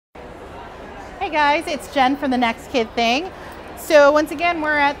Hey guys, it's Jen from The Next Kid Thing. So once again,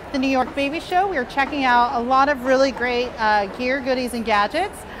 we're at the New York Baby Show. We're checking out a lot of really great gear, goodies, and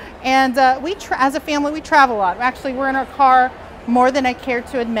gadgets. And as a family, we travel a lot. Actually, we're in our car more than I care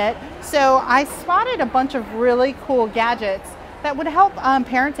to admit. So I spotted a bunch of really cool gadgets that would help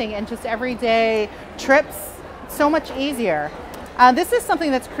parenting and just everyday trips so much easier. This is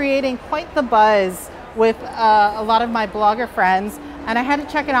something that's creating quite the buzz with a lot of my blogger friends, and I had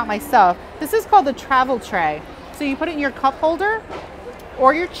to check it out myself. This is called the travel tray. So you put it in your cup holder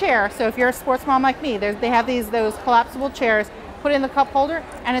or your chair. So if you're a sports mom like me, they have those collapsible chairs, put it in the cup holder,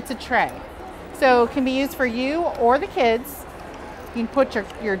 and it's a tray. So it can be used for you or the kids. You can put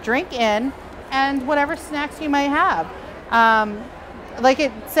your drink in and whatever snacks you might have. Like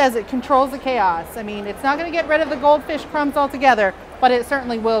it says, it controls the chaos. I mean, it's not going to get rid of the goldfish crumbs altogether, but it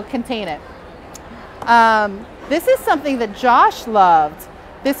certainly will contain it. This is something that Josh loved.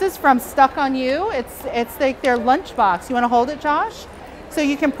 This is from Stuck on You. It's like their lunchbox. You want to hold it, Josh? So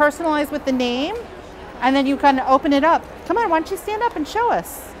you can personalize with the name, and then you kind of open it up. Come on, why don't you stand up and show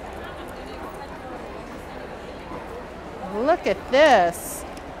us? Look at this.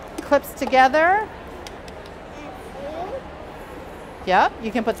 Clips together. Yep,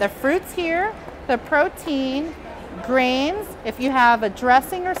 you can put the fruits here, the protein, grains, if you have a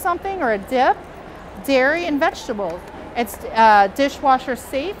dressing or something, or a dip, dairy and vegetables. It's dishwasher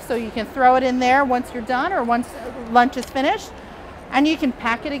safe, so you can throw it in there once you're done or once lunch is finished, and you can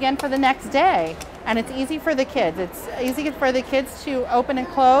pack it again for the next day. And it's easy for the kids. It's easy for the kids to open and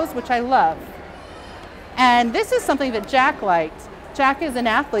close, which I love. And this is something that Jack liked. Jack is an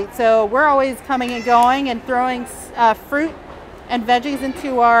athlete, so we're always coming and going and throwing fruit and veggies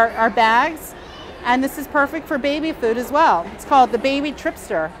into our bags. And this is perfect for baby food as well. It's called the Baby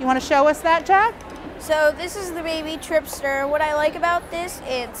Tripster. You want to show us that, Jack? So this is the Baby Tripster. What I like about this,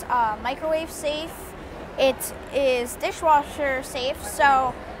 it's microwave safe. It is dishwasher safe.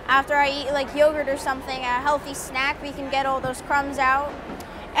 So after I eat like yogurt or something, a healthy snack, we can get all those crumbs out.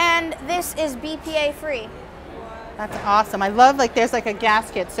 And this is BPA free. That's awesome. I love there's like a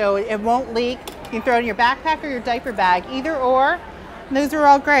gasket so it won't leak. You can throw it in your backpack or your diaper bag, either or. And those are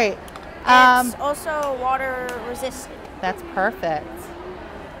all great. It's also water resistant. That's perfect.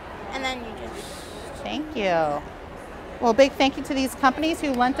 And then you just... Thank you. Well, big thank you to these companies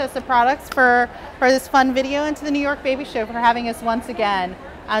who lent us the products for this fun video, and to the New York Baby Show for having us once again.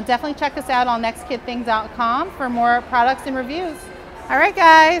 Definitely check us out on nextkidthing.com for more products and reviews. All right,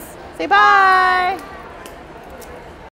 guys. Say bye.